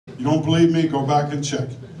You don't believe me? Go back and check.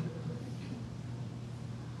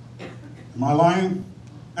 Am I lying?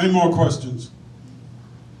 Any more questions?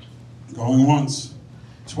 Going once,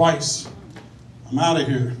 twice. I'm out of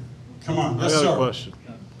here. Come on. Yes, sir. I got a question.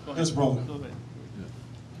 Yes, brother.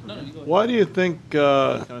 Why do you think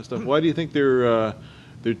kind of stuff? Why do you think they're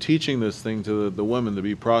teaching this thing to the women to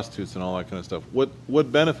be prostitutes and all that kind of stuff?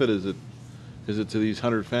 What benefit is it to these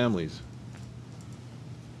 100 families?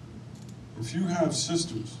 If you have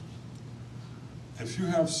sisters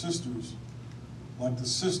like the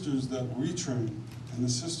sisters that we train and the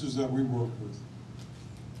sisters that we work with,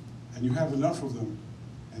 and you have enough of them,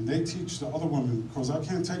 and they teach the other women, because I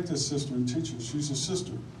can't take this sister and teach her. She's a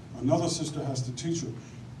sister. Another sister has to teach her.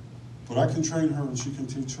 But I can train her, and she can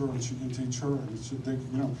teach her, and she can teach her,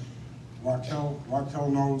 and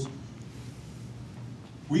Raquel knows.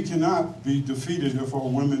 We cannot be defeated if our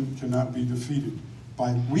women cannot be defeated.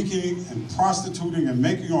 By weakening and prostituting and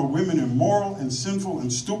making our women immoral and sinful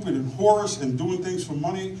and stupid and whorish and doing things for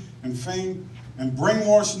money and fame and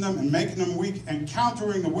brainwashing them and making them weak and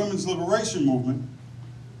countering the women's liberation movement,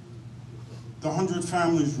 the 100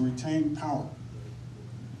 families retain power.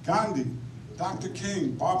 Gandhi, Dr.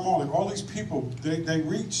 King, Bob Marley, all these people, they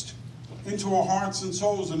reached into our hearts and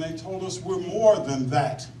souls and they told us we're more than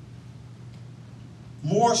that.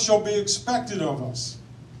 More shall be expected of us.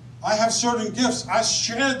 I have certain gifts. I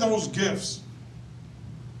share those gifts.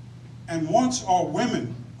 And once our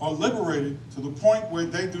women are liberated to the point where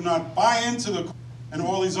they do not buy into the and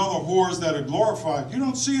all these other whores that are glorified. You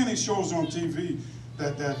don't see any shows on TV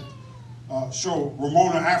that show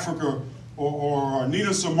Ramona Africa or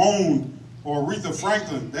Nina Simone or Aretha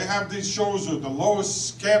Franklin. They have these shows of the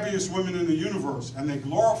lowest, scabbiest women in the universe, and they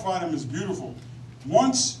glorify them as beautiful.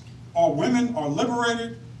 Once our women are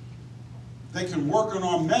liberated, they can work on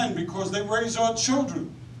our men because they raise our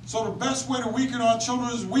children. So the best way to weaken our children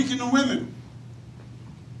is weaken the women.